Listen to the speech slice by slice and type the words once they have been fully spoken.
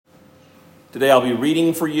Today I'll be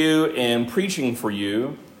reading for you and preaching for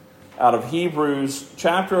you out of Hebrews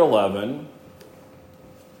chapter 11,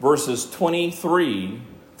 verses 23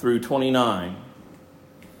 through 29.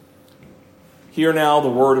 Hear now the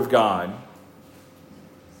word of God.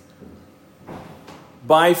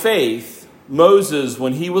 By faith, Moses,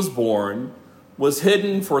 when he was born, was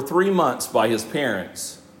hidden for 3 months by his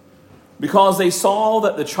parents, because they saw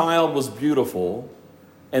that the child was beautiful,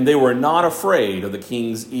 and they were not afraid of the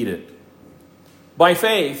king's edict. By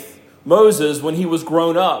faith, Moses, when he was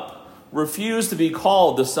grown up, refused to be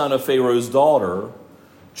called the son of Pharaoh's daughter,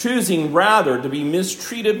 choosing rather to be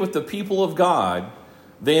mistreated with the people of God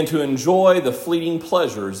than to enjoy the fleeting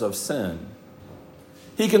pleasures of sin.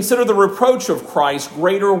 He considered the reproach of Christ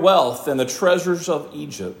greater wealth than the treasures of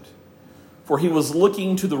Egypt, for he was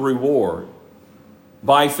looking to the reward.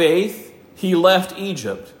 By faith, he left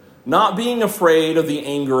Egypt, not being afraid of the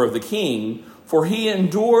anger of the king, for he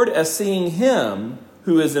endured as seeing him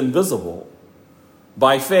who is invisible.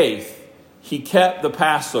 By faith, he kept the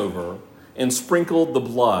Passover and sprinkled the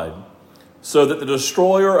blood, so that the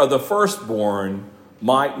destroyer of the firstborn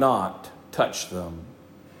might not touch them.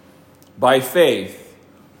 By faith,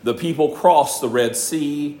 the people crossed the Red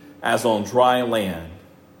Sea as on dry land.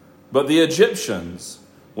 But the Egyptians,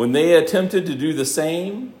 when they attempted to do the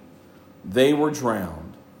same, they were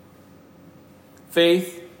drowned.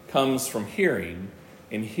 Faith comes from hearing,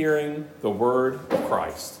 and hearing the word of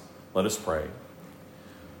Christ. Let us pray.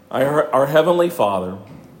 Our Heavenly Father,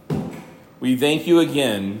 we thank you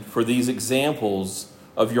again for these examples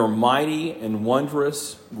of your mighty and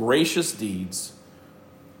wondrous, gracious deeds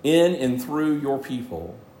in and through your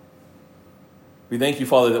people. We thank you,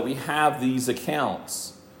 Father, that we have these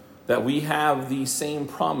accounts, that we have these same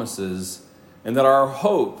promises, and that our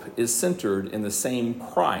hope is centered in the same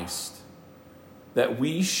Christ, that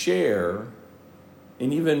we share,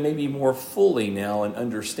 and even maybe more fully now in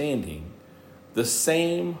understanding, the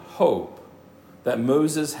same hope that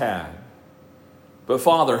Moses had. But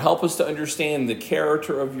Father, help us to understand the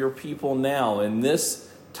character of your people now in this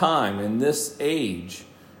time, in this age,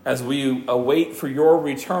 as we await for your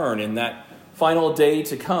return in that final day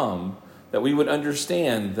to come, that we would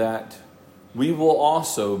understand that we will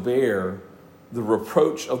also bear the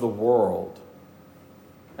reproach of the world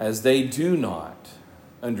as they do not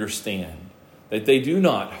understand, that they do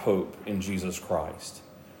not hope in Jesus Christ.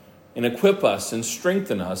 And equip us and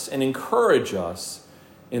strengthen us and encourage us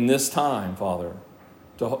in this time, Father,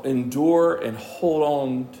 to endure and hold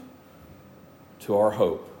on to our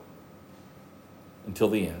hope until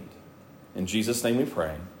the end. In Jesus' name we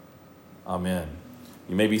pray. Amen.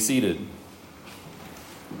 You may be seated.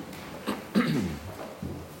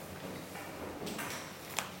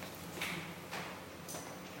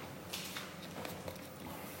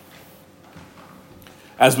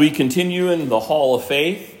 As we continue in the Hall of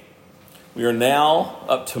Faith, we are now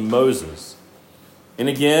up to Moses. And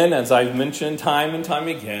again, as I've mentioned time and time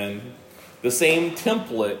again, the same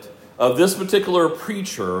template of this particular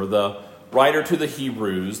preacher, the writer to the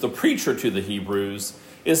Hebrews, the preacher to the Hebrews,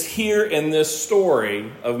 is here in this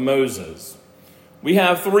story of Moses. We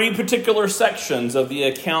have 3 particular sections of the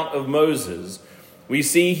account of Moses. We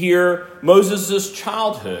see here Moses'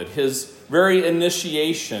 childhood, his very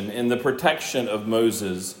initiation in the protection of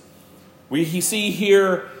Moses. We see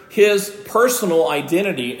here his personal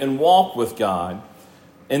identity and walk with God.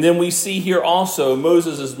 And then we see here also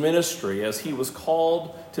Moses' ministry as he was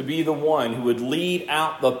called to be the one who would lead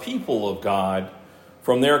out the people of God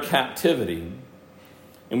from their captivity.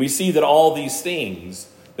 And we see that all these things,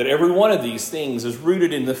 that every one of these things is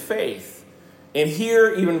rooted in the faith. And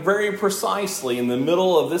here, even very precisely in the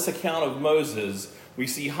middle of this account of Moses, we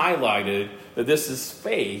see highlighted that this is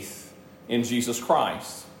faith in Jesus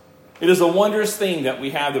Christ. It is a wondrous thing that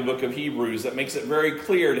we have the book of Hebrews that makes it very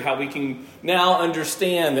clear to how we can now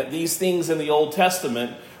understand that these things in the Old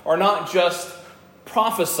Testament are not just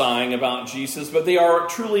prophesying about Jesus, but they are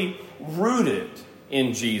truly rooted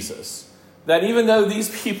in Jesus. That even though these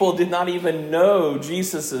people did not even know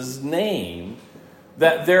Jesus' name,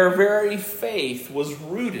 that their very faith was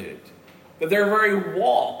rooted, that their very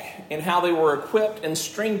walk and how they were equipped and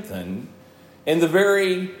strengthened, and the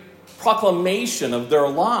very proclamation of their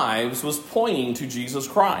lives was pointing to Jesus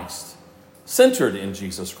Christ, centered in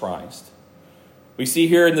Jesus Christ. We see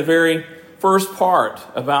here in the very first part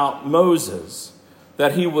about Moses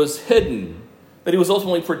that he was hidden, that he was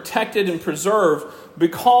ultimately protected and preserved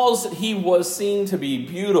because he was seen to be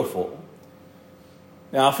beautiful.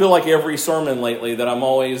 Now, I feel like every sermon lately that I'm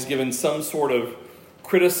always given some sort of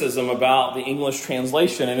criticism about the English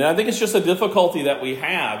translation, and I think it's just a difficulty that we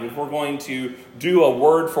have if we're going to do a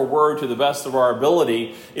word for word to the best of our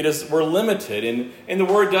ability. We're limited, and the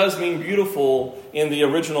word does mean beautiful in the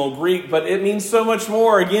original Greek, but it means so much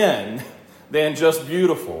more again than just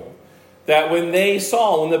beautiful. That when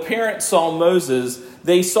the parents saw Moses,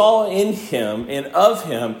 they saw in him and of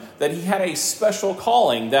him that he had a special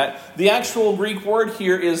calling. That the actual Greek word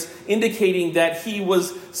here is indicating that he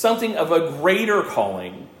was something of a greater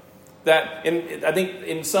calling. That, I think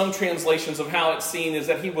in some translations of how it's seen, is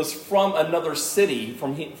that he was from another city,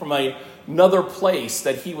 from another place,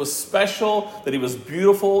 that he was special, that he was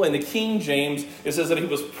beautiful. In the King James, it says that he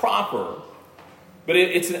was proper. But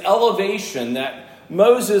it's an elevation that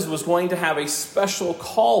Moses was going to have a special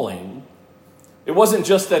calling. It wasn't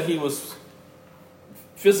just that he was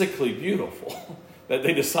physically beautiful, that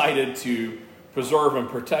they decided to preserve and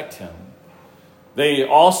protect him. They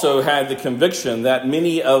also had the conviction that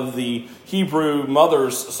many of the Hebrew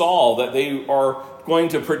mothers saw that they are going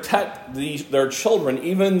to protect their children,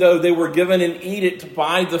 even though they were given an edict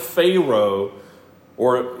by the Pharaoh,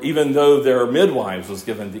 or even though their midwives was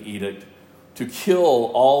given the edict to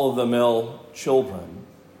kill all of the male children.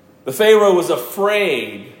 The Pharaoh was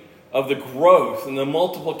afraid of the growth and the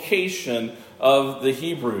multiplication of the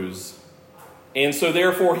Hebrews. And so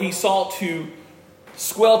therefore he sought to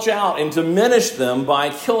squelch out and diminish them by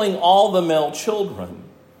killing all the male children.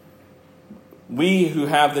 We who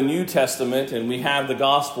have the New Testament and we have the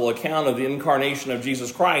gospel account of the incarnation of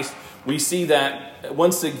Jesus Christ, we see that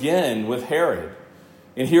once again with Herod.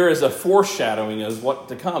 And here is a foreshadowing of what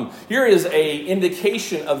to come. Here is an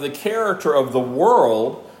indication of the character of the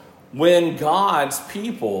world when God's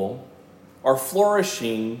people are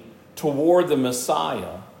flourishing toward the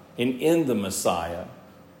Messiah and in the Messiah.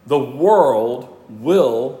 The world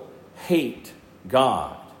will hate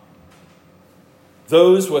God.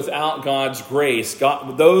 Those without God's grace,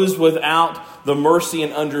 those without the mercy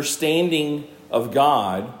and understanding of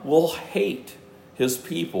God will hate his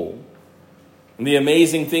people. And the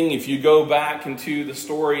amazing thing, if you go back into the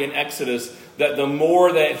story in Exodus, that the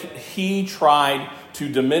more that he tried to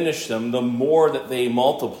diminish them, the more that they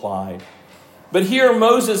multiplied. But here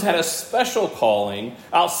Moses had a special calling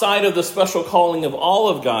outside of the special calling of all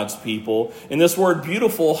of God's people. And this word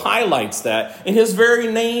beautiful highlights that. And his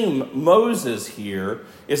very name, Moses, here,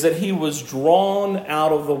 is that he was drawn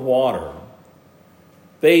out of the water.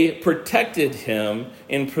 They protected him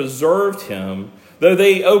and preserved him. Though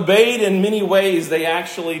they obeyed in many ways, they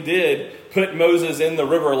actually did put Moses in the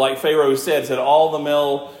river, like Pharaoh said all the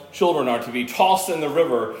male children are to be tossed in the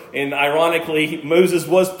river. And ironically, Moses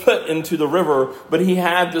was put into the river, but he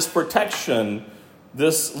had this protection,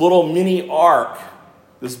 this little mini ark,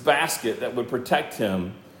 this basket that would protect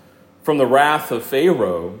him from the wrath of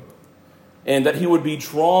Pharaoh, and that he would be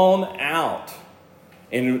drawn out,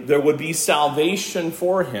 and there would be salvation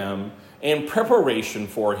for him and preparation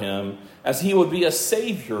for him as he would be a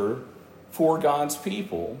savior for God's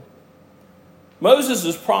people. Moses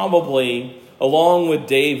is probably, along with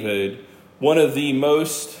David, one of the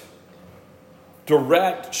most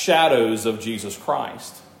direct shadows of Jesus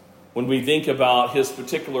Christ. When we think about his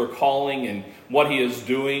particular calling and what he is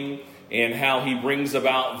doing and how he brings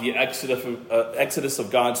about the exodus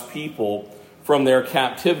of God's people from their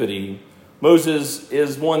captivity, Moses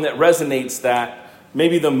is one that resonates that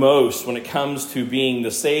maybe the most when it comes to being the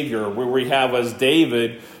Savior, where we have as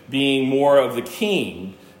David being more of the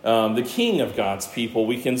king of God's people.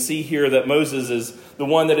 We can see here that Moses is the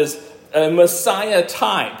one that is a Messiah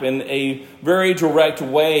type in a very direct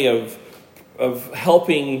way of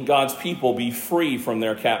helping God's people be free from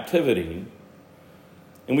their captivity.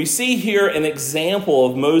 And we see here an example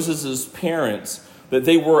of Moses' parents, that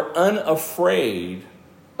they were unafraid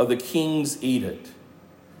of the king's edict.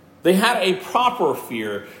 They had a proper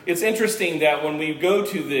fear. It's interesting that when we go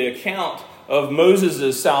to the account of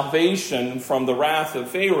Moses' salvation from the wrath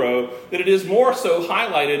of Pharaoh, that it is more so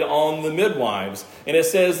highlighted on the midwives. And it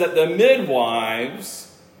says that the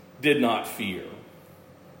midwives did not fear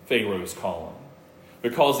Pharaoh's calling,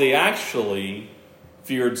 because they actually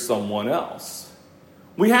feared someone else.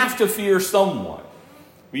 We have to fear someone.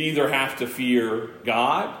 We either have to fear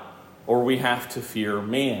God or we have to fear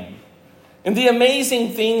man. And the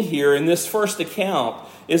amazing thing here in this first account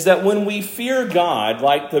is that when we fear God,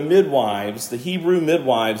 like the midwives, the Hebrew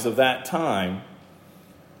midwives of that time,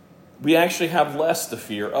 we actually have less to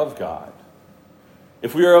fear of God.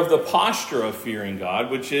 If we are of the posture of fearing God,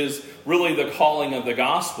 which is really the calling of the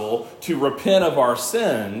gospel, to repent of our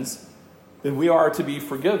sins, then we are to be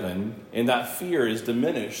forgiven, and that fear is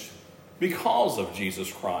diminished because of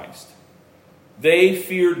Jesus Christ. They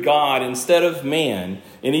feared God instead of man.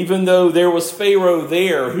 And even though there was Pharaoh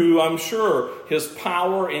there, who I'm sure his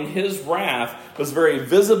power and his wrath was very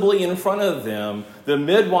visibly in front of them, the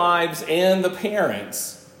midwives and the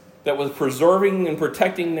parents that was preserving and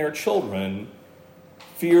protecting their children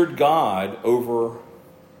feared God over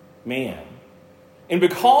man. And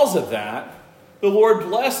because of that, the Lord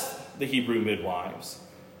blessed the Hebrew midwives.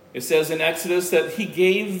 It says in Exodus that he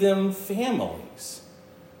gave them families,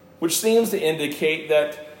 which seems to indicate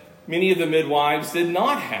that many of the midwives did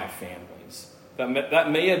not have families.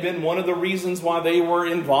 That may have been one of the reasons why they were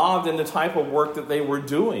involved in the type of work that they were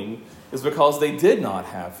doing, is because they did not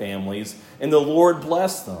have families, and the Lord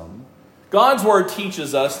blessed them. God's word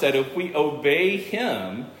teaches us that if we obey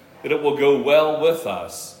him, that it will go well with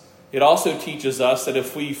us. It also teaches us that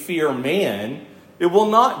if we fear man, it will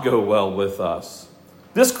not go well with us.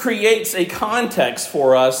 This creates a context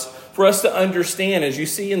for us to understand, as you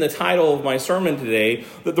see in the title of my sermon today,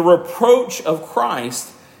 that the reproach of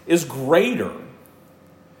Christ is greater.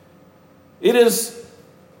 It is,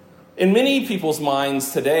 in many people's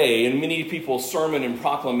minds today, in many people's sermon and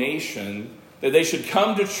proclamation, that they should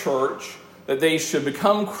come to church, that they should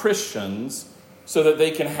become Christians so that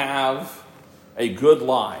they can have a good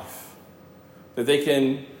life, that they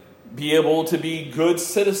can be able to be good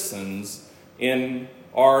citizens in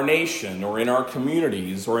our nation or in our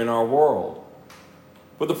communities or in our world.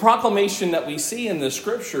 But the proclamation that we see in the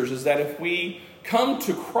scriptures is that if we come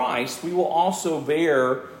to Christ, we will also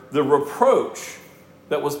bear the reproach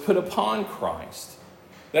that was put upon Christ.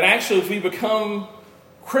 That actually if we become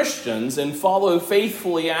Christians and follow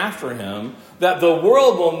faithfully after him, that the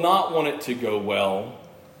world will not want it to go well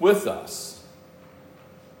with us,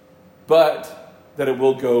 but that it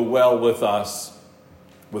will go well with us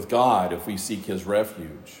with God if we seek his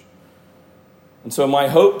refuge. And so my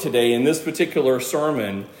hope today in this particular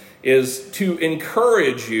sermon is to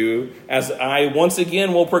encourage you, as I once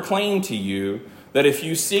again will proclaim to you, that if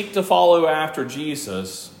you seek to follow after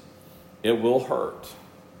Jesus, it will hurt.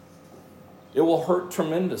 It will hurt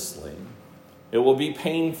tremendously. It will be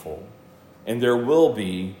painful, and there will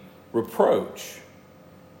be reproach.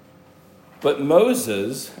 But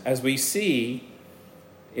Moses, as we see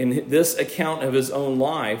in this account of his own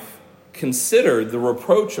life, considered the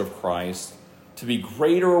reproach of Christ to be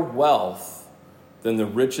greater wealth than the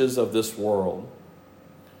riches of this world.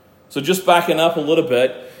 So just backing up a little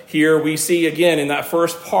bit, here we see again in that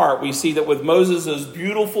first part, we see that with Moses'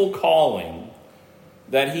 beautiful calling,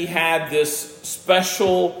 that he had this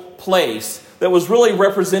special place that was really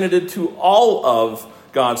represented to all of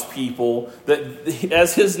God's people, that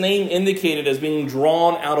as his name indicated as being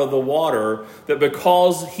drawn out of the water, that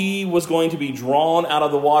because he was going to be drawn out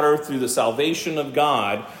of the water through the salvation of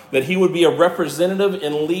God, that he would be a representative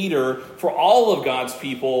and leader for all of God's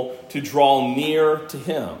people to draw near to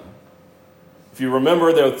him. If you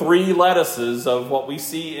remember, there are three lettuces of what we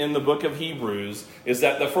see in the book of Hebrews, is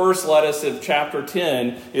that the first lettuce of chapter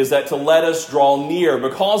 10 is that to let us draw near.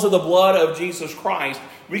 Because of the blood of Jesus Christ,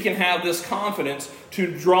 we can have this confidence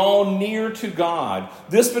to draw near to God.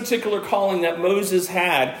 This particular calling that Moses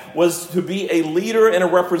had was to be a leader and a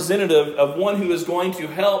representative of one who is going to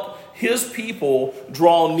help his people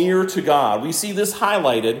draw near to God. We see this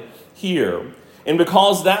highlighted here. And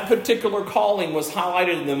because that particular calling was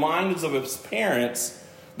highlighted in the minds of his parents,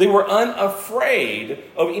 they were unafraid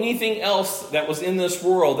of anything else that was in this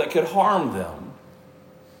world that could harm them.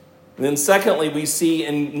 And then secondly, we see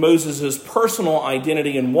in Moses' personal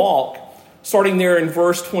identity and walk, starting there in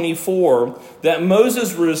verse 24, that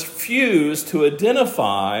Moses refused to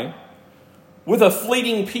identify with a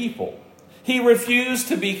fleeting people. He refused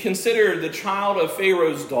to be considered the child of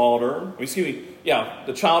Pharaoh's daughter,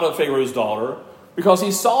 the child of Pharaoh's daughter, because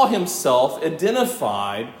he saw himself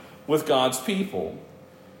identified with God's people.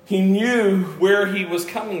 He knew where he was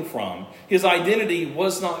coming from. His identity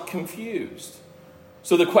was not confused.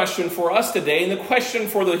 So the question for us today, and the question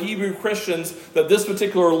for the Hebrew Christians that this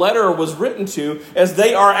particular letter was written to, as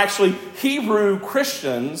they are actually Hebrew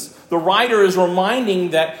Christians, the writer is reminding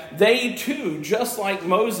that they too, just like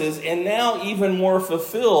Moses, and now even more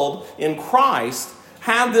fulfilled in Christ,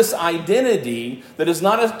 have this identity that is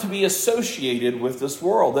not to be associated with this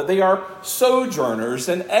world, that they are sojourners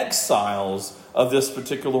and exiles of this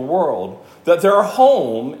particular world, that their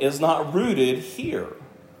home is not rooted here,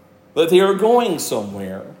 that they are going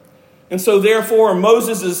somewhere. And so therefore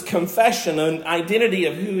Moses' confession and identity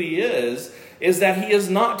of who he is that he is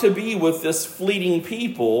not to be with this fleeting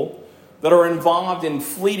people that are involved in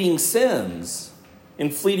fleeting sins, in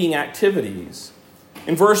fleeting activities.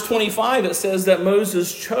 In verse 25, it says that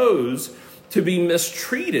Moses chose to be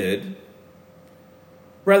mistreated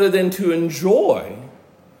rather than to enjoy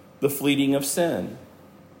the fleeting of sin.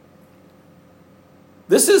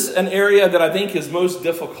 This is an area that I think is most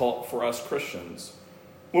difficult for us Christians.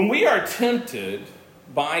 When we are tempted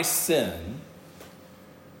by sin,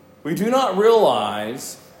 we do not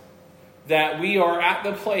realize that we are at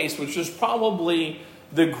the place which is probably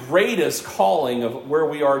the greatest calling of where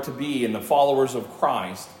we are to be in the followers of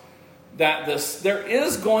Christ, that there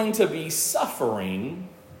is going to be suffering,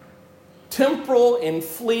 temporal and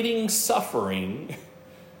fleeting suffering,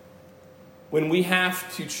 when we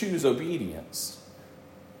have to choose obedience.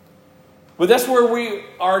 But that's where we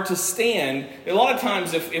are to stand. A lot of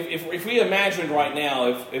times, if we imagined right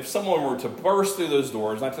now, if someone were to burst through those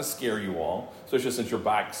doors, not to scare you all, especially since your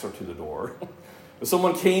backs are to the door, if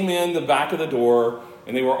someone came in the back of the door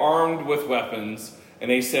and they were armed with weapons and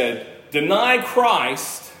they said, "Deny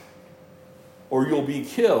Christ or you'll be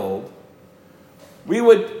killed," we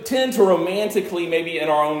would tend to romantically, maybe in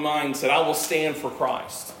our own mind, say, "I will stand for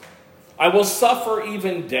Christ. I will suffer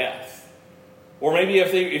even death." Or maybe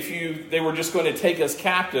if they were just going to take us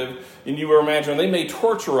captive, and you were imagining they may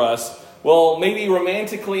torture us, well, maybe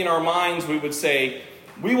romantically in our minds we would say,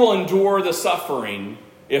 we will endure the suffering.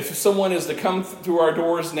 If someone is to come through our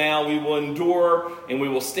doors now, we will endure and we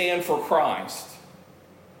will stand for Christ.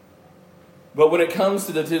 But when it comes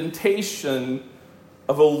to the temptation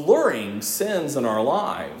of alluring sins in our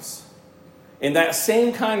lives, and that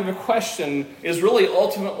same kind of a question is really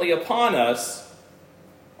ultimately upon us,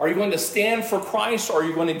 are you going to stand for Christ or are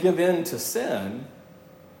you going to give in to sin?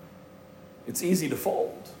 It's easy to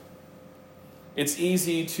fold. It's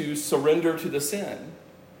easy to surrender to the sin.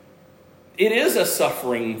 It is a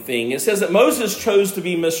suffering thing. It says that Moses chose to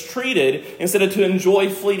be mistreated instead of to enjoy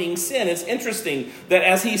fleeting sin. It's interesting that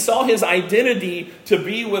as he saw his identity to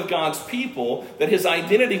be with God's people, that his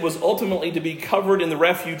identity was ultimately to be covered in the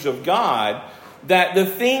refuge of God, that the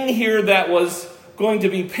thing here that was going to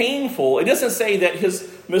be painful, it doesn't say that his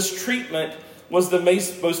mistreatment was the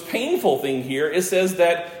most painful thing here. It says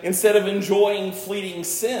that instead of enjoying fleeting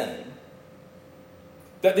sin,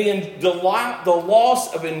 that the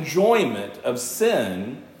loss of enjoyment of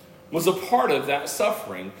sin was a part of that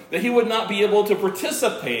suffering, that he would not be able to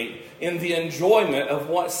participate in the enjoyment of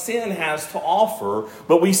what sin has to offer.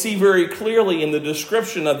 But we see very clearly in the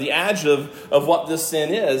description of the adjective of what this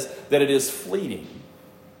sin is, that it is fleeting.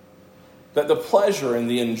 That the pleasure and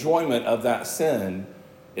the enjoyment of that sin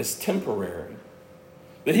is temporary.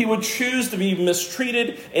 That he would choose to be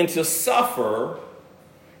mistreated and to suffer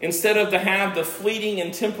instead of to have the fleeting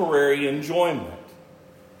and temporary enjoyment.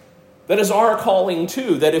 That is our calling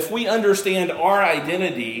too, that if we understand our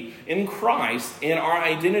identity in Christ and our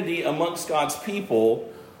identity amongst God's people,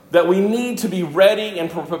 that we need to be ready and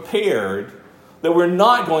prepared, that we're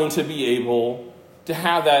not going to be able to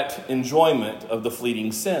have that enjoyment of the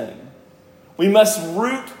fleeting sin. We must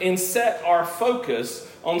root and set our focus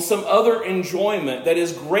on some other enjoyment that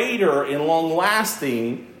is greater and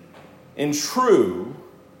long-lasting and true,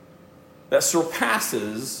 that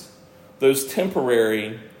surpasses those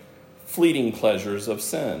temporary, fleeting pleasures of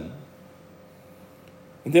sin.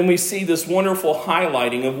 And then we see this wonderful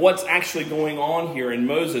highlighting of what's actually going on here in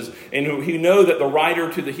Moses. And we know that the writer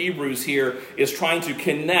to the Hebrews here is trying to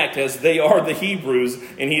connect as they are the Hebrews.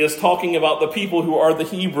 And he is talking about the people who are the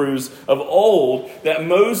Hebrews of old. That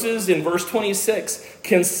Moses, in verse 26,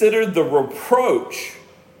 considered the reproach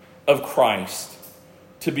of Christ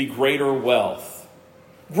to be greater wealth.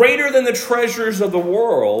 Greater than the treasures of the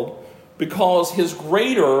world, because his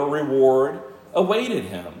greater reward awaited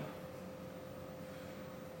him.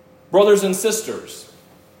 Brothers and sisters,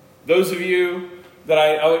 those of you that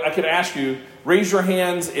I could ask you, raise your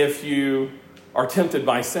hands if you are tempted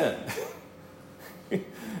by sin.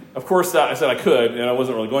 Of course, I said I could, and I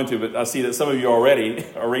wasn't really going to, but I see that some of you already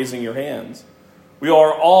are raising your hands. We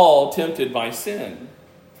are all tempted by sin.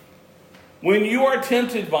 When you are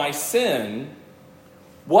tempted by sin,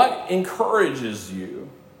 what encourages you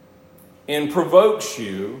and provokes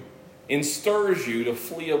you and stirs you to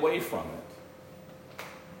flee away from it?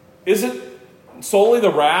 Is it solely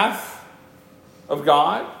the wrath of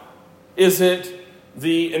God? Is it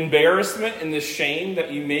the embarrassment and the shame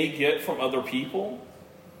that you may get from other people?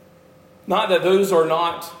 Not that those are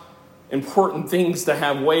not important things to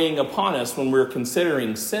have weighing upon us when we're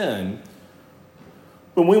considering sin.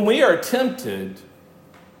 But when we are tempted,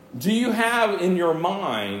 do you have in your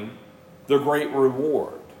mind the great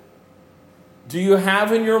reward? Do you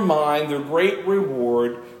have in your mind the great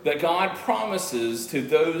reward that God promises to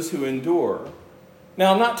those who endure?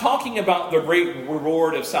 Now, I'm not talking about the great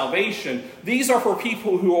reward of salvation. These are for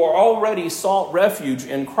people who are already sought refuge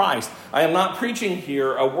in Christ. I am not preaching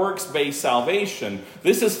here a works-based salvation.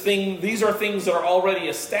 These are things that are already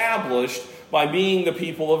established by being the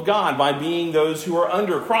people of God, by being those who are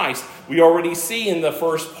under Christ. We already see in the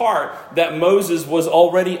first part that Moses was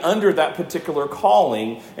already under that particular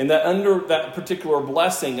calling and that under that particular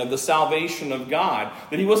blessing of the salvation of God,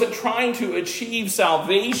 that he wasn't trying to achieve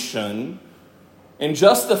salvation and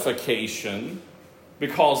justification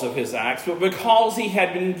because of his acts, but because he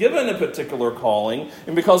had been given a particular calling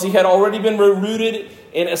and because he had already been rooted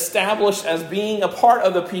and established as being a part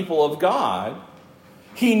of the people of God.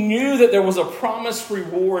 He knew that there was a promised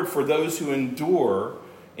reward for those who endure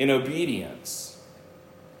in obedience.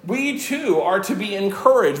 We too are to be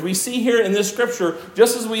encouraged. We see here in this scripture,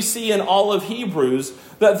 just as we see in all of Hebrews,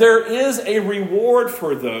 that there is a reward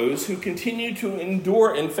for those who continue to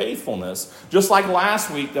endure in faithfulness. Just like last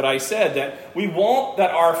week that I said that we want that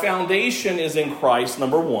our foundation is in Christ,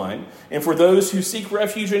 number one. And for those who seek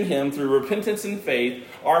refuge in him through repentance and faith,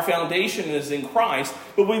 our foundation is in Christ.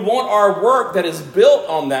 But we want our work that is built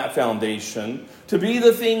on that foundation to be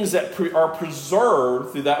the things that are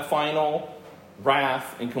preserved through that final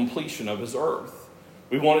wrath and completion of his earth.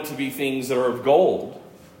 We want it to be things that are of gold,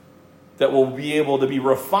 that will be able to be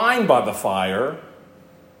refined by the fire,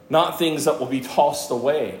 not things that will be tossed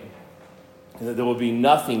away, and that there will be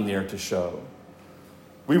nothing there to show.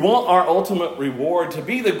 We want our ultimate reward to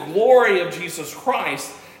be the glory of Jesus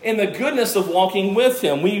Christ and the goodness of walking with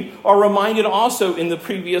him. We are reminded also in the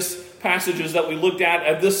previous passages that we looked at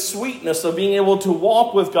of this sweetness of being able to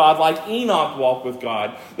walk with God like Enoch walked with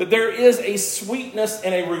God, that there is a sweetness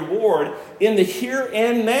and a reward in the here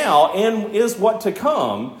and now and is what to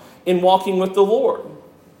come in walking with the Lord.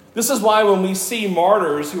 This is why when we see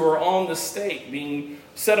martyrs who are on the stake being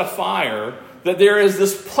set afire, that there is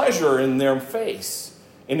this pleasure in their face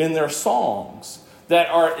and in their songs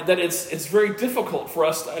that it's very difficult for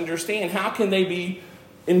us to understand. How can they be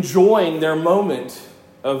enjoying their moment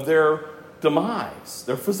of their demise,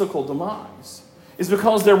 their physical demise? It's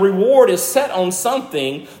because their reward is set on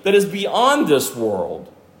something that is beyond this world.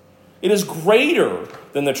 It is greater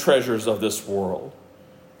than the treasures of this world.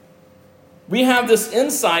 We have this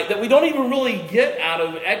insight that we don't even really get out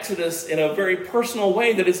of Exodus in a very personal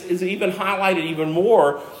way that is even highlighted even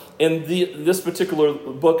more in this particular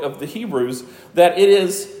book of the Hebrews, that it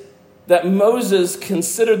is that Moses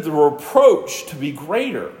considered the reproach to be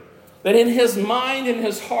greater. That in his mind and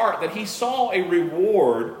his heart, that he saw a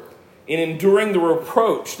reward in enduring the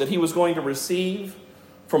reproach that he was going to receive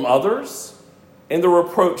from others and the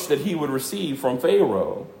reproach that he would receive from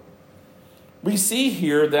Pharaoh. We see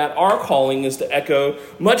here that our calling is to echo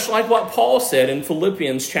much like what Paul said in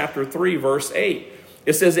Philippians chapter 3, verse 8.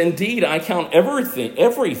 It says, "Indeed, I count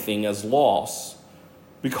everything as loss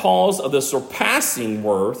because of the surpassing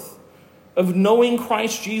worth of knowing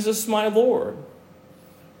Christ Jesus my Lord.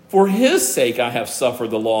 For his sake I have suffered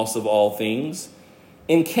the loss of all things,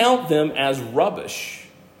 and count them as rubbish,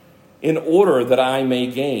 in order that I may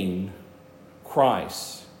gain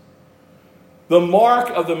Christ." The mark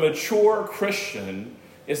of the mature Christian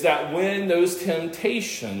is that when those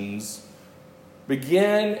temptations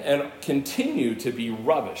begin and continue to be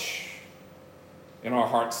rubbish in our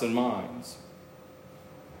hearts and minds.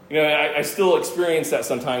 You know, I still experience that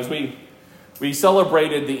sometimes. We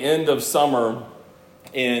celebrated the end of summer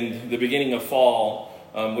and the beginning of fall.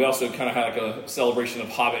 We also kind of had like a celebration of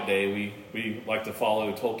Hobbit Day. We like to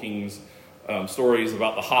follow Tolkien's stories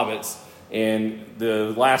about the hobbits. And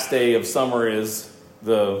the last day of summer is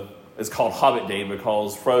called Hobbit Day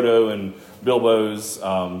because Frodo and Bilbo's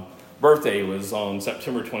birthday was on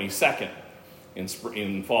September 22nd.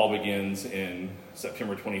 And fall begins in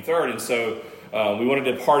September 23rd. And so we wanted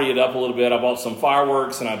to party it up a little bit. I bought some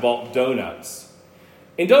fireworks and I bought donuts.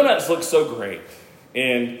 And donuts look so great.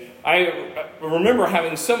 And I remember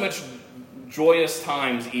having so much joyous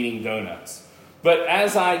times eating donuts. But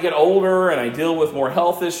as I get older and I deal with more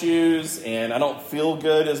health issues and I don't feel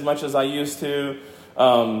good as much as I used to,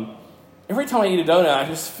 every time I eat a donut, I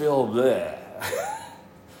just feel bleh.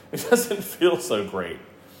 It doesn't feel so great.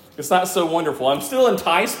 It's not so wonderful. I'm still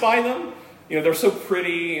enticed by them. You know, they're so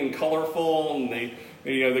pretty and colorful, and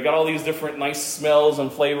they got all these different nice smells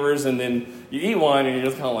and flavors, and then you eat one and you're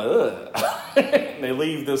just kind of like, ugh. And they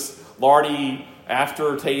leave this lardy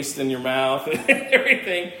aftertaste in your mouth and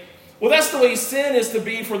everything. Well, that's the way sin is to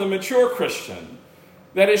be for the mature Christian.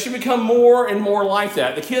 That it should become more and more like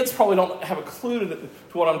that. The kids probably don't have a clue to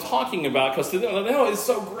what I'm talking about because to them, no, it's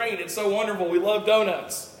so great, it's so wonderful, we love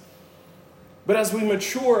donuts. But as we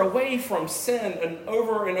mature away from sin and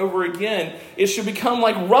over again, it should become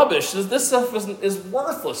like rubbish. This stuff is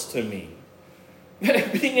worthless to me.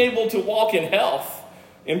 Being able to walk in health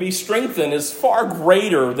and be strengthened is far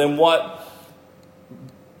greater than what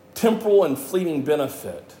temporal and fleeting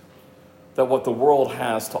benefit that what the world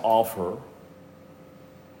has to offer.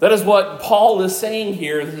 That is what Paul is saying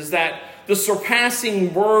here, is that the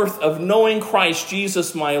surpassing worth of knowing Christ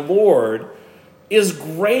Jesus my Lord is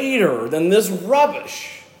greater than this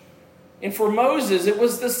rubbish. And for Moses, it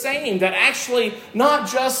was the same, that actually not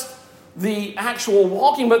just the actual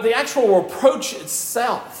walking, but the actual reproach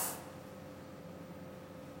itself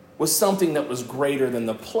was something that was greater than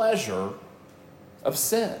the pleasure of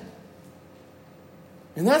sin.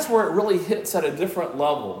 And that's where it really hits at a different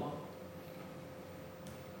level.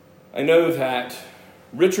 I know that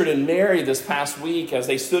Richard and Mary this past week, as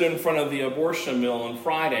they stood in front of the abortion mill on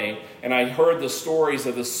Friday, and I heard the stories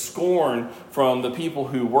of the scorn from the people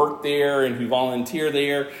who worked there and who volunteered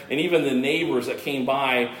there, and even the neighbors that came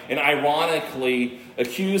by and ironically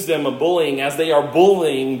accused them of bullying as they are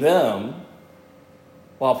bullying them,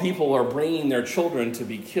 while people are bringing their children to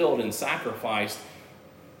be killed and sacrificed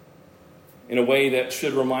in a way that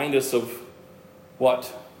should remind us of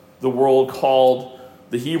what the world called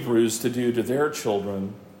the Hebrews to do to their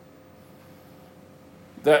children.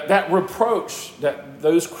 That reproach that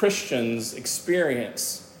those Christians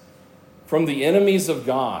experience from the enemies of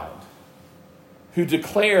God, who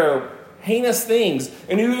declare heinous things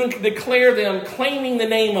and who even declare them claiming the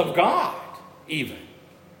name of God, even.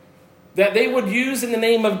 That they would use in the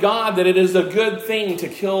name of God that it is a good thing to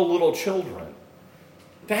kill little children.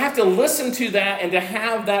 To have to listen to that and to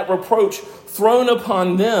have that reproach thrown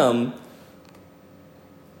upon them,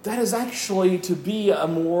 that is actually to be a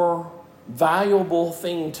more valuable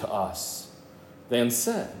thing to us than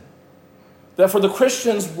sin. That for the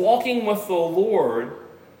Christians walking with the Lord,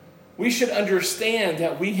 we should understand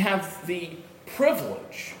that we have the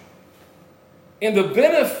privilege and the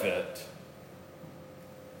benefit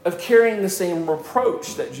of carrying the same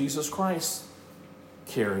reproach that Jesus Christ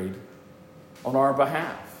carried on our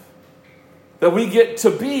behalf. That we get to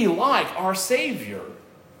be like our Savior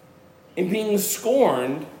in being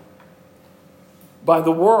scorned by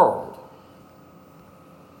the world.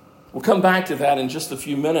 We'll come back to that in just a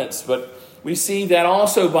few minutes, but we see that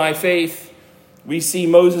also by faith, we see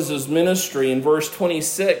Moses' ministry in verse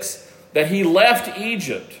 26, that he left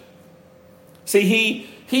Egypt. See,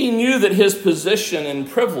 he knew that his position and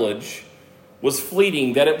privilege was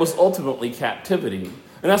fleeting, that it was ultimately captivity.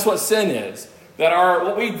 And that's what sin is. That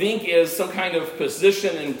what we think is some kind of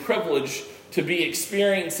position and privilege to be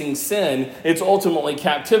experiencing sin, it's ultimately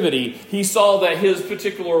captivity. He saw that his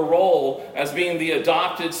particular role as being the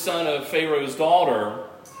adopted son of Pharaoh's daughter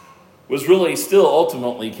was really still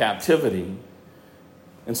ultimately captivity.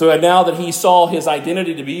 And so now that he saw his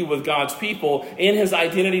identity to be with God's people and his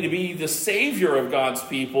identity to be the Savior of God's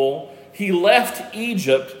people, he left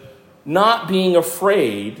Egypt not being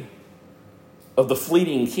afraid of the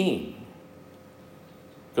fleeting king,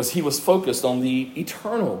 because he was focused on the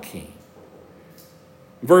eternal king.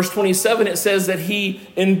 Verse 27, it says that he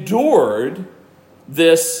endured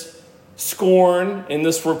this scorn and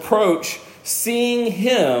this reproach, seeing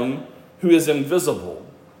him who is invisible.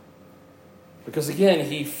 Because again,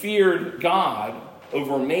 he feared God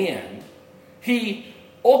over man. He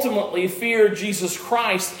ultimately feared Jesus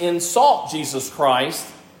Christ and sought Jesus Christ,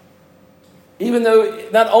 even though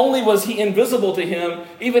not only was he invisible to him,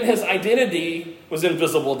 even his identity was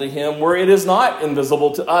invisible to him, where it is not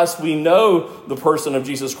invisible to us. We know the person of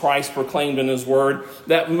Jesus Christ proclaimed in his word,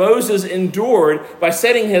 that Moses endured by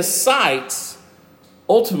setting his sights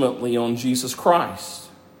ultimately on Jesus Christ.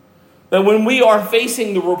 That when we are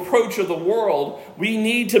facing the reproach of the world, we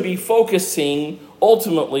need to be focusing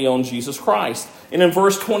ultimately on Jesus Christ. And in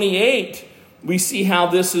verse 28, we see how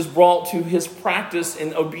this is brought to his practice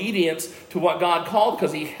in obedience to what God called,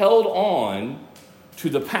 because he held on to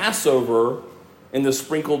the Passover and the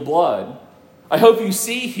sprinkled blood. I hope you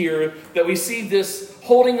see here that we see this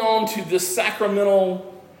holding on to this sacramental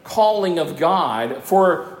calling of God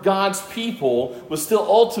for God's people was still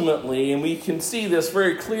ultimately, and we can see this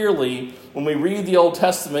very clearly when we read the Old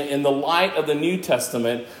Testament in the light of the New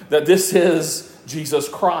Testament, that this is Jesus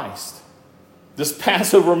Christ. This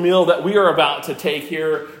Passover meal that we are about to take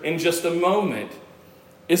here in just a moment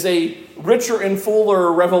is a richer and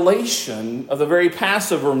fuller revelation of the very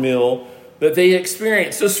Passover meal that they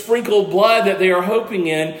experience. The sprinkled blood that they are hoping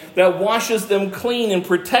in, that washes them clean and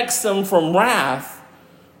protects them from wrath,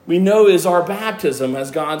 We know is our baptism as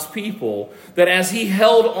God's people, that as he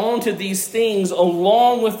held on to these things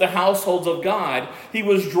along with the households of God, he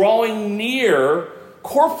was drawing near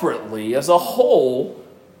corporately as a whole,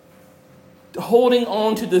 holding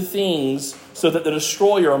on to the things so that the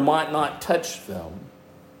destroyer might not touch them.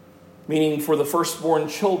 Meaning for the firstborn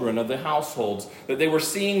children of the households, that they were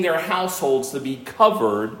seeing their households to be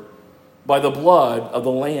covered by the blood of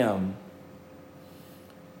the Lamb.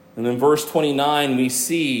 And in verse 29, we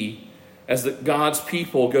see as God's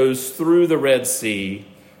people goes through the Red Sea,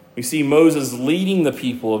 we see Moses leading the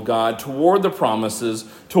people of God toward the promises,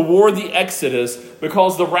 toward the Exodus,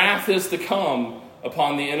 because the wrath is to come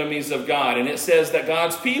upon the enemies of God. And it says that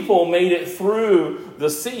God's people made it through the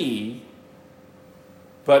sea,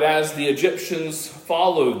 but as the Egyptians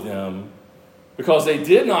followed them, because they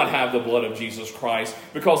did not have the blood of Jesus Christ,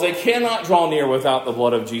 because they cannot draw near without the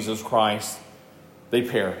blood of Jesus Christ, they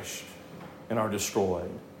perished and are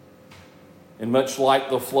destroyed. And much like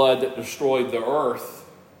the flood that destroyed the earth,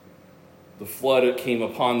 the flood that came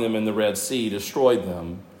upon them in the Red Sea destroyed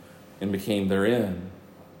them and became their end.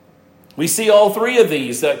 We see all three of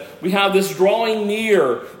these, that we have this drawing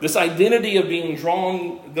near, this identity of being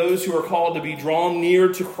drawn, those who are called to be drawn near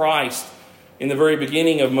to Christ in the very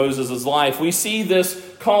beginning of Moses' life. We see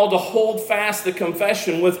this call to hold fast the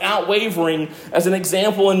confession without wavering as an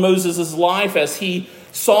example in Moses' life as he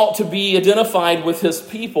sought to be identified with his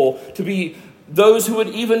people, to be those who would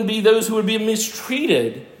even be those who would be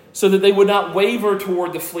mistreated so that they would not waver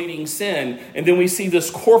toward the fleeting sin. And then we see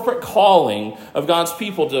this corporate calling of God's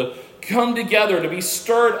people to come together, to be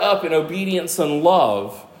stirred up in obedience and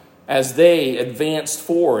love as they advanced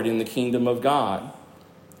forward in the kingdom of God.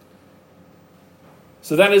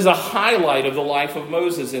 So that is a highlight of the life of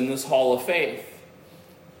Moses in this hall of faith.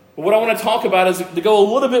 But what I want to talk about is to go a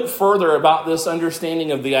little bit further about this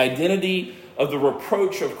understanding of the identity of the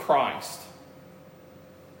reproach of Christ.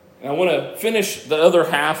 And I want to finish the other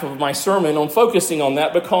half of my sermon on focusing on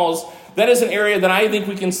that, because that is an area that I think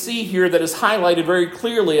we can see here that is highlighted very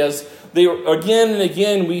clearly as they again and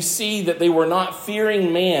again we see that they were not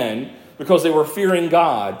fearing man because they were fearing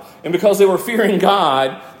God. And because they were fearing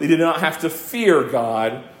God, they did not have to fear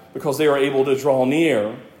God because they were able to draw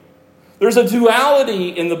near. There's a duality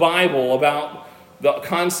in the Bible about the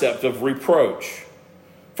concept of reproach.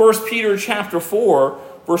 1 Peter chapter 4,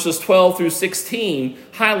 verses 12 through 16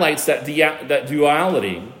 highlights that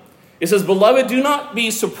duality. It says, "Beloved, do not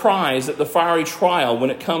be surprised at the fiery trial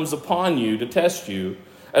when it comes upon you to test you,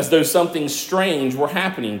 as though something strange were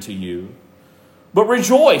happening to you. But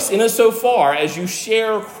rejoice insofar as you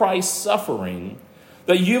share Christ's suffering,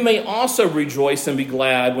 that you may also rejoice and be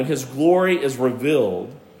glad when his glory is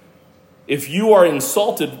revealed. If you are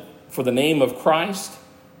insulted for the name of Christ,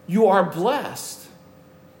 you are blessed."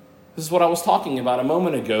 This is what I was talking about a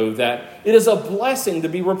moment ago, that it is a blessing to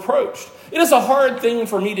be reproached. It is a hard thing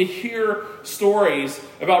for me to hear stories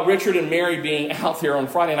about Richard and Mary being out there on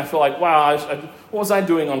Friday, and I feel like, wow, what was I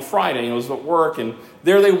doing on Friday? I was at work, and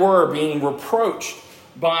there they were being reproached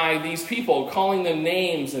by these people, calling them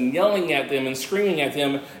names and yelling at them and screaming at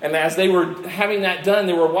them. And as they were having that done,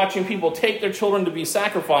 they were watching people take their children to be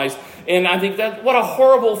sacrificed. And I think that what a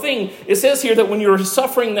horrible thing. It says here that when you're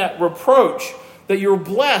suffering that reproach, that you're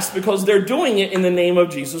blessed because they're doing it in the name of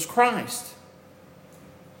Jesus Christ.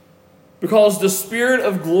 Because the Spirit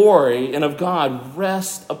of glory and of God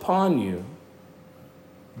rests upon you.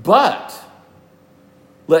 But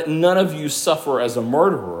let none of you suffer as a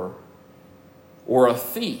murderer or a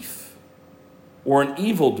thief or an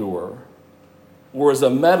evildoer or as a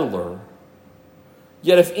meddler.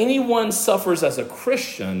 Yet if anyone suffers as a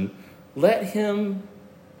Christian, let him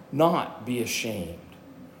not be ashamed,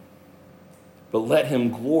 but let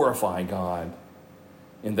him glorify God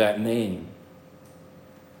in that name.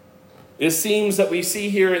 It seems that we see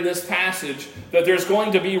here in this passage that there's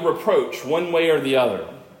going to be reproach one way or the other.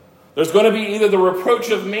 There's going to be either the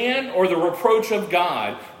reproach of man or the reproach of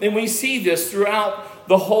God. And we see this throughout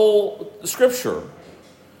the whole Scripture.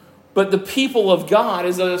 But the people of God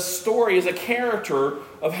is a story, is a character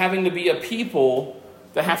of having to be a people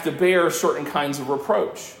that have to bear certain kinds of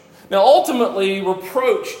reproach. Now, ultimately,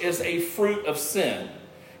 reproach is a fruit of sin.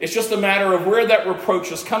 It's just a matter of where that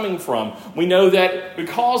reproach is coming from. We know that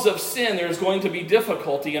because of sin, there's going to be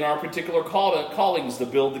difficulty in our particular callings to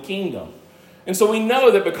build the kingdom. And so we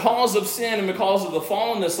know that because of sin and because of the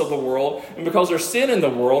fallenness of the world and because there's sin in the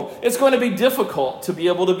world, it's going to be difficult to be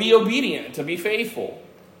able to be obedient, to be faithful.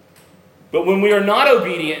 But when we are not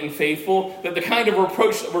obedient and faithful, that the kind of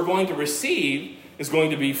reproach that we're going to receive is going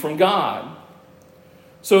to be from God.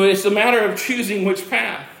 So it's a matter of choosing which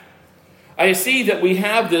path. I see that we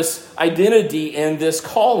have this identity and this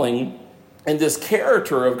calling and this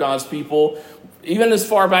character of God's people, even as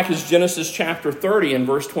far back as Genesis chapter 30 and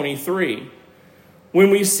verse 23. When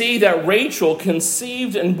we see that Rachel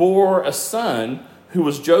conceived and bore a son who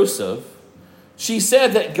was Joseph, she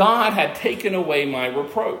said that God had taken away my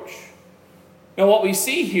reproach. Now what we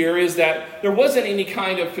see here is that there wasn't any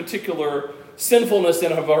kind of particular sinfulness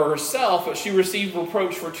in of herself, but she received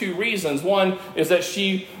reproach for two reasons. One is that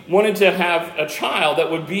she wanted to have a child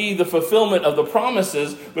that would be the fulfillment of the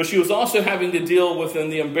promises, but she was also having to deal with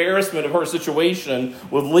the embarrassment of her situation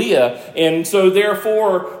with Leah. And so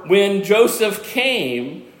therefore, when Joseph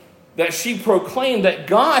came, that she proclaimed that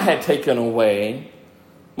God had taken away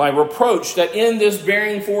my reproach, that in this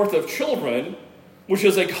bearing forth of children, which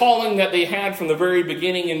is a calling that they had from the very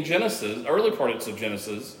beginning in Genesis, early parts of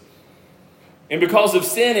Genesis, and because of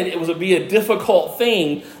sin, it would be a difficult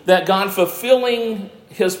thing that God fulfilling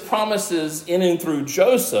his promises in and through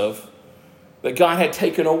Joseph, that God had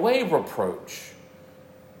taken away reproach.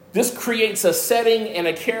 This creates a setting and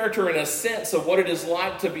a character and a sense of what it is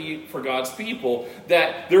like to be for God's people,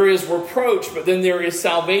 that there is reproach, but then there is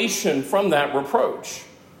salvation from that reproach.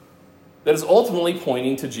 That is ultimately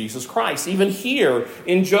pointing to Jesus Christ. Even here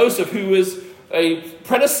in Joseph, who is a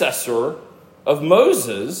predecessor of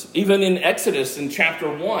Moses, even in Exodus in chapter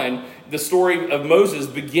 1, the story of Moses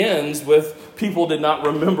begins with people did not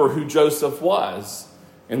remember who Joseph was.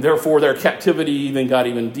 And therefore their captivity even got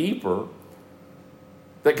even deeper.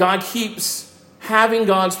 That God keeps having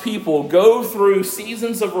God's people go through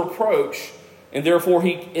seasons of reproach, and therefore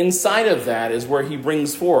inside of that is where he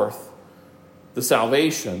brings forth the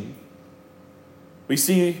salvation. We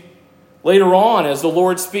see later on, as the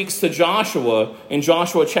Lord speaks to Joshua in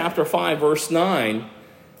Joshua chapter 5, verse 9,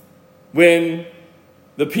 when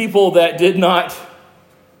the people that did not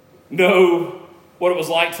know what it was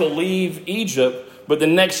like to leave Egypt, but the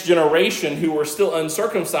next generation who were still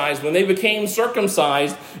uncircumcised, when they became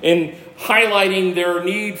circumcised and highlighting their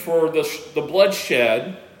need for the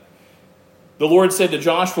bloodshed, the Lord said to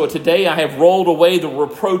Joshua, "Today I have rolled away the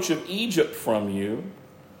reproach of Egypt from you."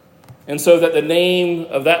 And so that the name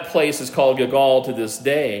of that place is called Gilgal to this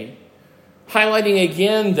day, highlighting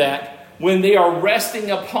again that when they are resting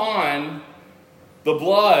upon the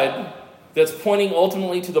blood that's pointing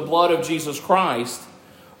ultimately to the blood of Jesus Christ,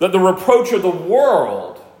 that the reproach of the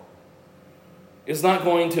world is not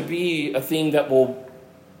going to be a thing that will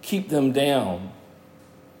keep them down.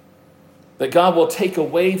 That God will take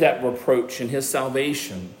away that reproach in his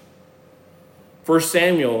salvation. 1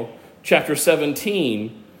 Samuel chapter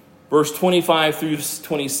 17, verse 25 through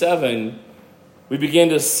 27, we begin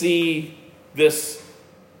to see this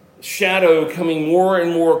shadow coming more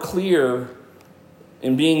and more clear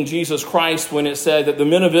in being Jesus Christ, when it said that the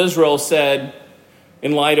men of Israel said,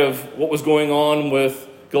 in light of what was going on with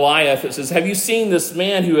Goliath, it says, "Have you seen this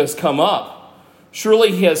man who has come up?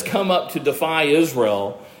 Surely he has come up to defy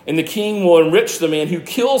Israel, and the king will enrich the man who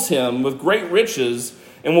kills him with great riches,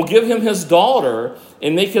 and will give him his daughter,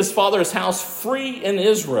 and make his father's house free in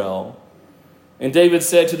Israel." And David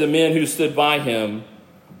said to the men who stood by him,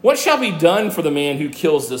 "What shall be done for the man who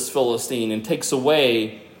kills this Philistine and takes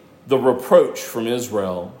away the reproach from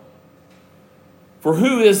Israel? For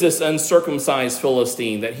who is this uncircumcised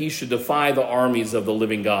Philistine that he should defy the armies of the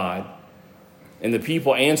living God?" And the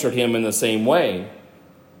people answered him in the same way,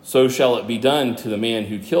 "So shall it be done to the man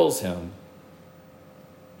who kills him."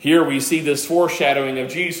 Here we see this foreshadowing of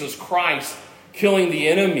Jesus Christ killing the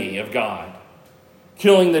enemy of God,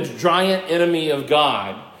 killing the giant enemy of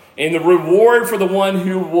God. And the reward for the one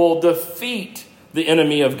who will defeat the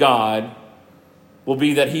enemy of God will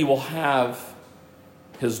be that he will have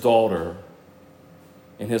his daughter,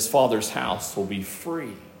 and his father's house will be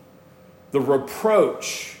free. The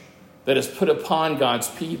reproach that is put upon God's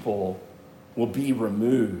people will be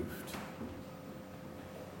removed.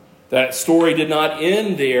 That story did not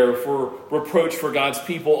end there for reproach for God's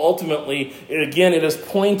people. Ultimately, it is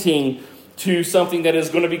pointing to something that is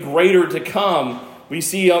going to be greater to come. We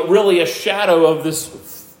see really a shadow of this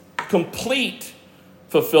complete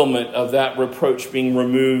fulfillment of that reproach being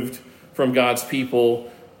removed from God's people,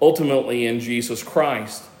 ultimately in Jesus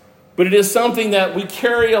Christ. But it is something that we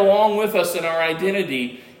carry along with us in our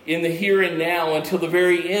identity in the here and now until the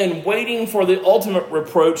very end, waiting for the ultimate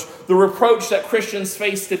reproach, the reproach that Christians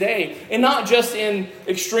face today. And not just in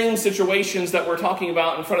extreme situations that we're talking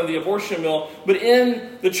about in front of the abortion mill, but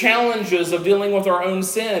in the challenges of dealing with our own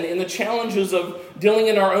sin, in the challenges of dealing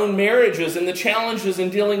in our own marriages, in the challenges in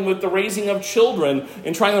dealing with the raising of children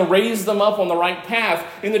and trying to raise them up on the right path,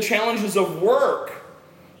 in the challenges of work.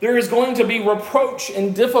 There is going to be reproach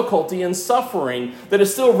and difficulty and suffering that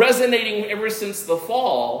is still resonating ever since the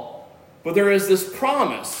fall. But there is this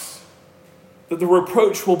promise that the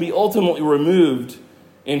reproach will be ultimately removed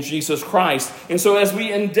in Jesus Christ. And so as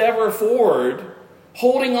we endeavor forward,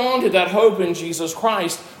 holding on to that hope in Jesus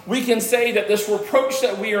Christ, we can say that this reproach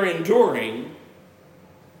that we are enduring,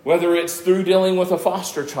 whether it's through dealing with a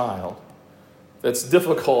foster child, that's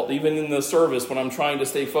difficult, even in the service when I'm trying to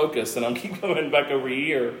stay focused and I'm keep going back over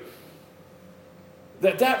here.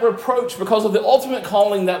 That reproach, because of the ultimate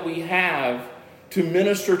calling that we have to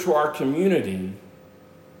minister to our community,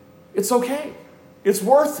 it's okay. It's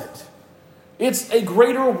worth it. It's a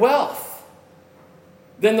greater wealth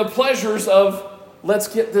than the pleasures of, let's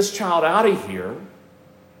get this child out of here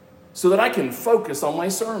so that I can focus on my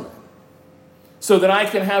sermon. So that I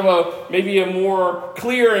can have maybe a more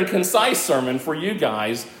clear and concise sermon for you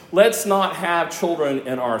guys. Let's not have children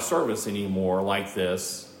in our service anymore like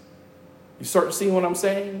this. You start seeing what I'm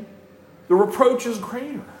saying? The reproach is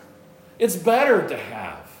greater. It's better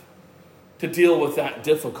to deal with that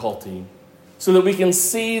difficulty so that we can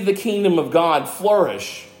see the kingdom of God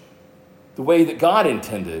flourish the way that God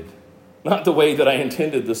intended, not the way that I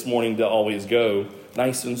intended this morning to always go,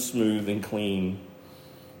 nice and smooth and clean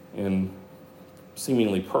and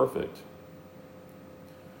seemingly perfect.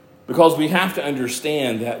 Because we have to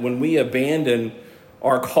understand that when we abandon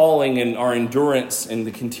our calling and our endurance and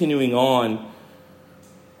the continuing on,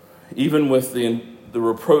 even with the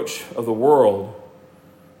reproach of the world,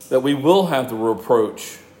 that we will have the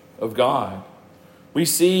reproach of God. We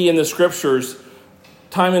see in the scriptures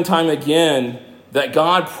time and time again that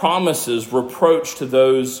God promises reproach to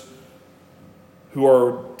those who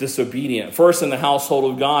are disobedient. First, in the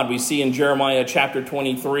household of God, we see in Jeremiah chapter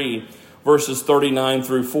 23, verses 39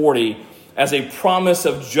 through 40, as a promise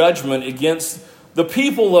of judgment against the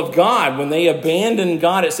people of God when they abandon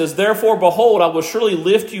God. It says, "Therefore, behold, I will surely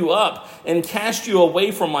lift you up and cast you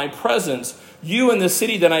away from my presence, you and the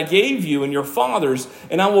city that I gave you and your fathers,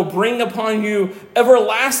 and I will bring upon you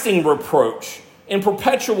everlasting reproach and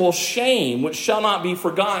perpetual shame, which shall not be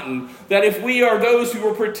forgotten." That if we are those who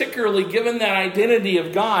were particularly given that identity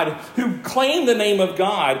of God, who claim the name of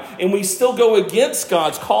God, and we still go against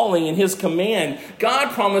God's calling and his command, God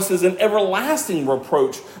promises an everlasting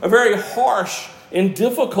reproach, a very harsh and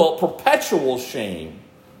difficult perpetual shame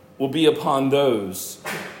will be upon those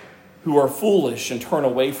who are foolish and turn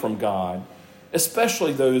away from God,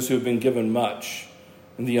 especially those who have been given much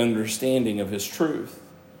in the understanding of his truth.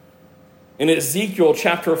 In Ezekiel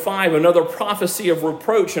chapter 5, another prophecy of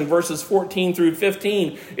reproach in verses 14 through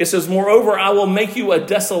 15, it says, "Moreover, I will make you a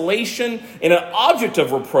desolation and an object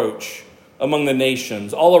of reproach among the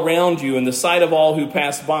nations, all around you in the sight of all who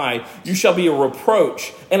pass by. You shall be a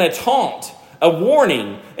reproach and a taunt, a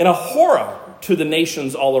warning and a horror to the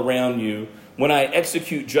nations all around you when I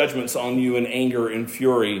execute judgments on you in anger and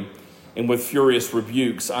fury and with furious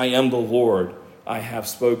rebukes. I am the Lord, I have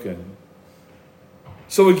spoken."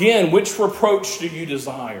 So again, which reproach do you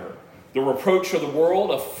desire? The reproach of the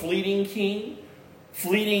world, a fleeting king,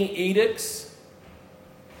 fleeting edicts,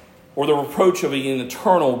 or the reproach of an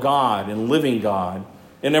eternal God and living God,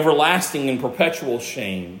 an everlasting and perpetual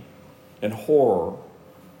shame and horror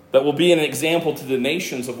that will be an example to the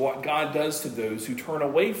nations of what God does to those who turn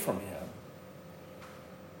away from him?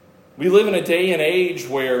 We live in a day and age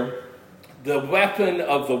where the weapon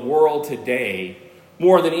of the world today,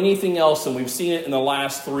 more than anything else, and we've seen it in the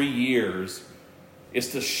last 3 years, is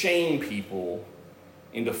to shame people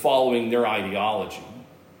into following their ideology.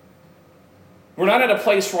 We're not at a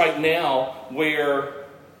place right now where,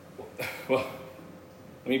 well,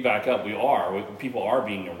 let me back up. People are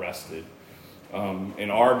being arrested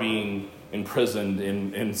and are being imprisoned,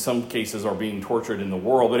 and in some cases are being tortured in the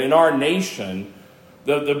world. But in our nation,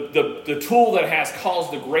 the tool that has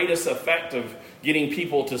caused the greatest effect of getting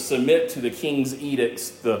people to submit to the king's edicts,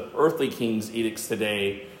 the earthly king's edicts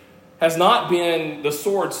today, has not been the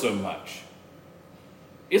sword so much.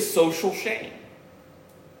 It's social shame.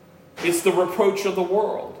 It's the reproach of the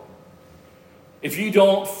world. If you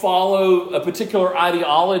don't follow a particular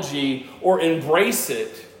ideology or embrace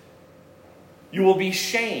it, you will be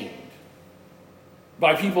shamed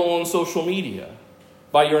by people on social media,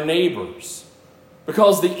 by your neighbors.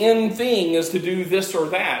 Because the end thing is to do this or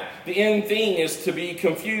that. The end thing is to be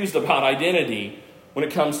confused about identity when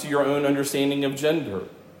it comes to your own understanding of gender.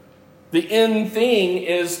 The end thing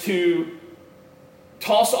is to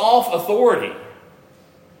toss off authority,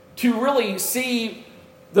 to really see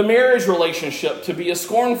the marriage relationship to be a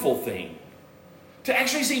scornful thing, to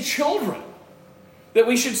actually see children, that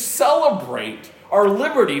we should celebrate our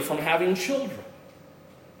liberty from having children.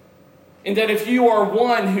 And that if you are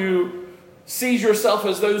one who sees yourself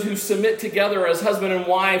as those who submit together as husband and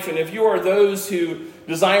wife, and if you are those who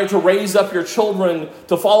desire to raise up your children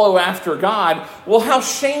to follow after God, well, how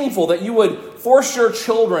shameful that you would force your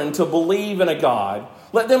children to believe in a God.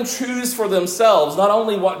 Let them choose for themselves not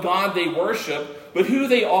only what God they worship, but who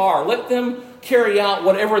they are. Let them carry out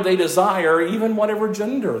whatever they desire, even whatever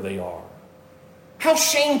gender they are. How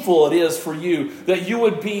shameful it is for you that you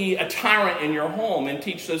would be a tyrant in your home and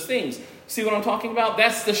teach those things. See what I'm talking about?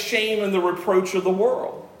 That's the shame and the reproach of the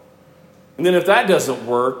world. And then if that doesn't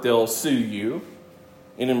work, they'll sue you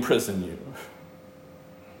and imprison you.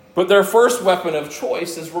 But their first weapon of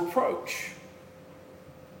choice is reproach.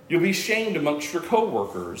 You'll be shamed amongst your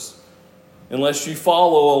coworkers unless you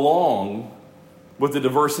follow along with the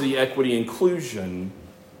diversity, equity, inclusion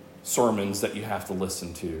sermons that you have to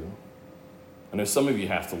listen to. I know some of you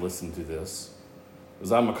have to listen to this.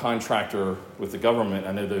 As I'm a contractor with the government,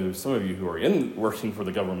 I know some of you who are working for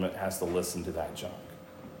the government has to listen to that junk.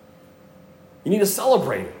 You need to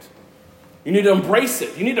celebrate it. You need to embrace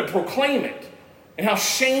it. You need to proclaim it. And how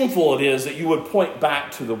shameful it is that you would point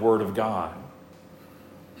back to the Word of God.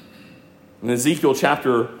 In Ezekiel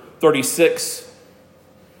chapter 36,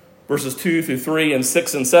 verses 2 through 3 and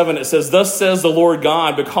 6 and 7, it says, "Thus says the Lord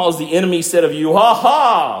God, because the enemy said of you, ha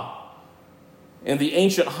ha, and the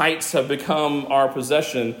ancient heights have become our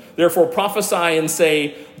possession. Therefore prophesy and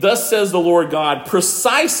say, thus says the Lord God,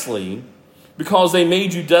 precisely because they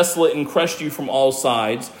made you desolate and crushed you from all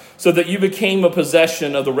sides, so that you became a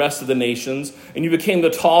possession of the rest of the nations, and you became the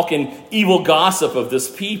talk and evil gossip of this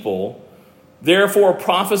people. Therefore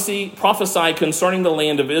prophesy concerning the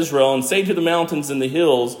land of Israel, and say to the mountains and the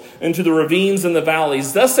hills, and to the ravines and the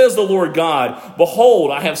valleys, thus says the Lord God,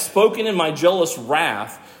 behold, I have spoken in my jealous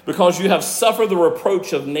wrath, because you have suffered the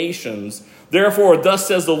reproach of nations. Therefore, thus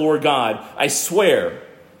says the Lord God, I swear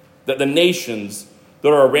that the nations that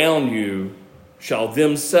are around you shall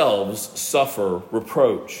themselves suffer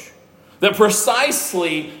reproach." That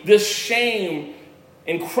precisely this shame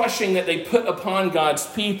and crushing that they put upon God's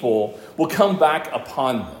people will come back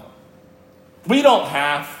upon them. We don't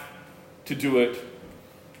have to do it.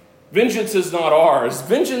 Vengeance is not ours.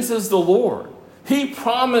 Vengeance is the Lord. He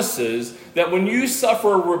promises that when you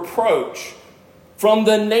suffer reproach from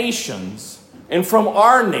the nations and from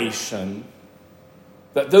our nation,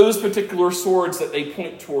 that those particular swords that they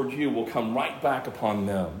point toward you will come right back upon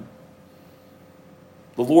them.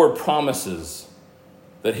 The Lord promises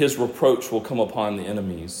that his reproach will come upon the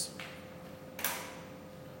enemies.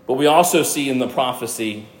 But we also see in the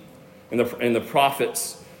prophecy, in the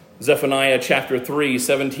prophets, Zephaniah chapter 3,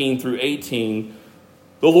 17 through 18,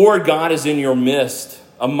 the Lord God is in your midst,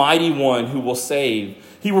 a mighty one who will save.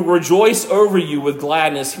 He will rejoice over you with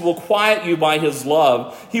gladness. He will quiet you by his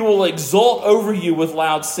love. He will exult over you with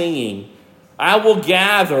loud singing. I will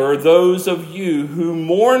gather those of you who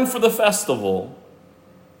mourn for the festival,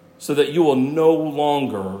 so that you will no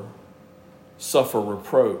longer suffer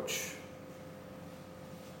reproach.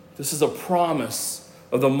 This is a promise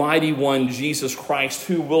of the mighty one, Jesus Christ,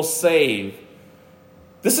 who will save.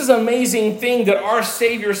 This is an amazing thing that our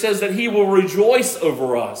Savior says that he will rejoice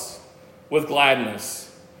over us with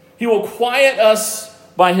gladness. He will quiet us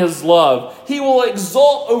by his love. He will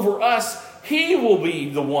exult over us. He will be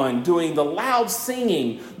the one doing the loud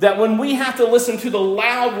singing, that when we have to listen to the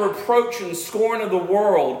loud reproach and scorn of the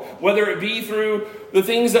world, whether it be through the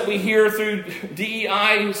things that we hear through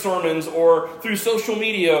DEI sermons or through social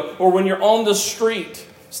media, or when you're on the street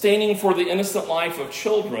standing for the innocent life of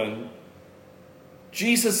children,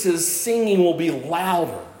 Jesus' singing will be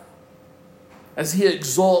louder as he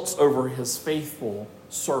exalts over his faithful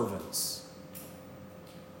servants.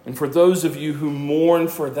 And for those of you who mourn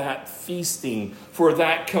for that feasting, for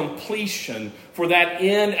that completion, for that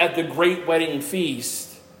end at the great wedding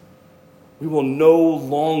feast, we will no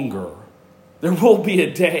longer, there will be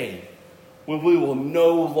a day when we will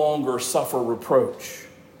no longer suffer reproach.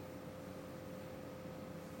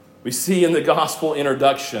 We see in the gospel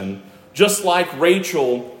introduction, just like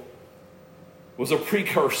Rachel was a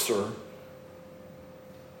precursor,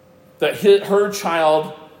 that her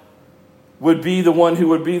child would be the one who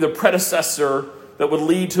would be the predecessor that would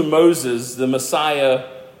lead to Moses, the Messiah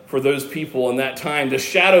for those people in that time, the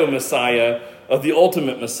shadow Messiah of the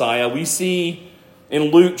ultimate Messiah. We see in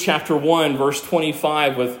Luke chapter 1, verse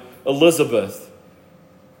 25 with Elizabeth,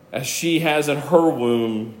 as she has in her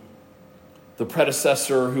womb the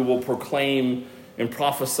predecessor who will proclaim and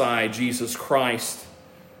prophesy Jesus Christ.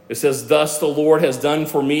 It says, thus the Lord has done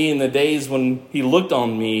for me in the days when he looked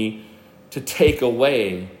on me to take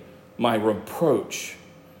away my reproach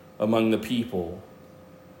among the people.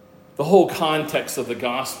 the whole context of the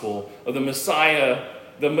gospel, of the Messiah,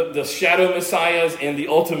 the shadow messiahs and the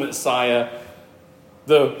ultimate Messiah,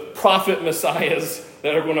 the prophet messiahs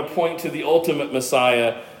that are going to point to the ultimate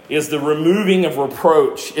Messiah, is the removing of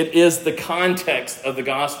reproach. It is the context of the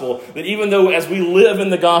gospel. That even though as we live in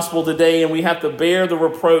the gospel today and we have to bear the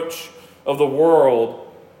reproach of the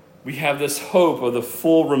world, we have this hope of the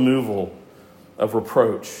full removal of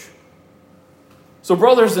reproach. So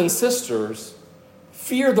brothers and sisters,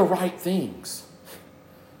 fear the right things.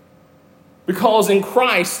 Because in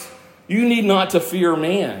Christ, you need not to fear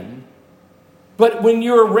man. But when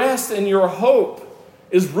your rest and your hope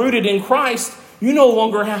is rooted in Christ, you no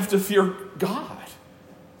longer have to fear God.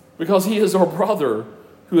 Because he is our brother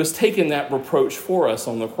who has taken that reproach for us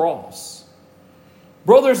on the cross.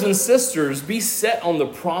 Brothers and sisters, be set on the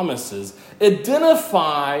promises.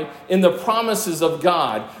 Identify in the promises of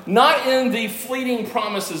God, not in the fleeting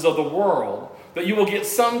promises of the world, that you will get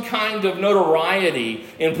some kind of notoriety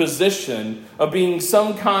and position of being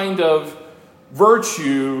some kind of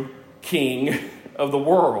virtue king of the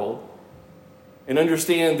world. And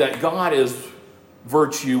understand that God is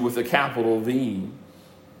virtue with a capital V.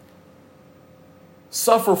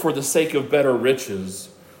 Suffer for the sake of better riches.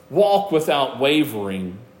 Walk without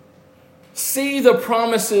wavering. See the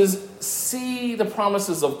promises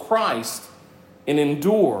of Christ and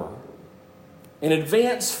endure. And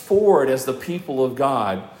advance forward as the people of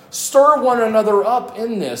God. Stir one another up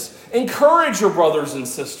in this. Encourage your brothers and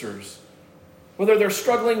sisters. Whether they're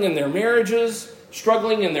struggling in their marriages,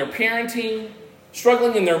 struggling in their parenting,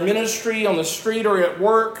 struggling in their ministry on the street or at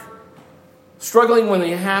work, struggling when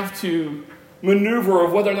they have to maneuver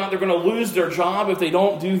of whether or not they're going to lose their job if they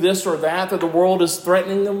don't do this or that the world is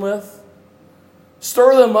threatening them with.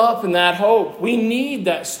 Stir them up in that hope. We need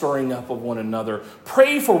that stirring up of one another.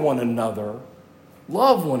 Pray for one another.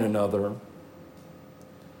 Love one another.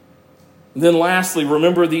 And then lastly,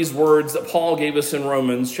 remember these words that Paul gave us in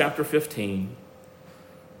Romans chapter 15,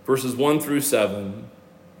 verses 1 through 7.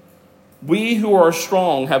 We who are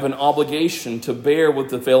strong have an obligation to bear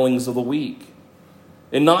with the failings of the weak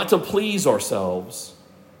and not to please ourselves.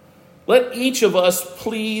 Let each of us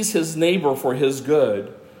please his neighbor for his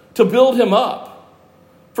good, to build him up.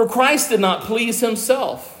 For Christ did not please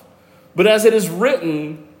himself, but as it is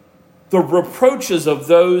written, the reproaches of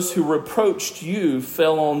those who reproached you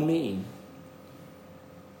fell on me.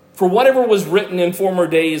 For whatever was written in former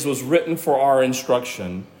days was written for our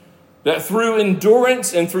instruction, that through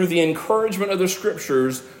endurance and through the encouragement of the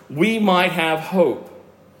Scriptures, we might have hope.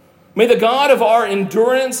 May the God of our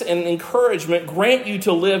endurance and encouragement grant you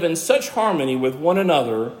to live in such harmony with one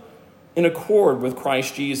another in accord with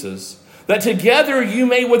Christ Jesus, that together you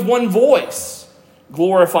may with one voice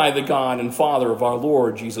glorify the God and Father of our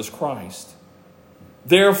Lord Jesus Christ.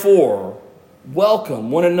 Therefore, welcome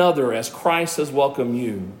one another as Christ has welcomed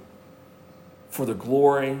you for the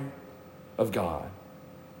glory of God.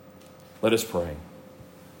 Let us pray.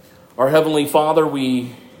 Our Heavenly Father,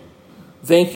 we thank you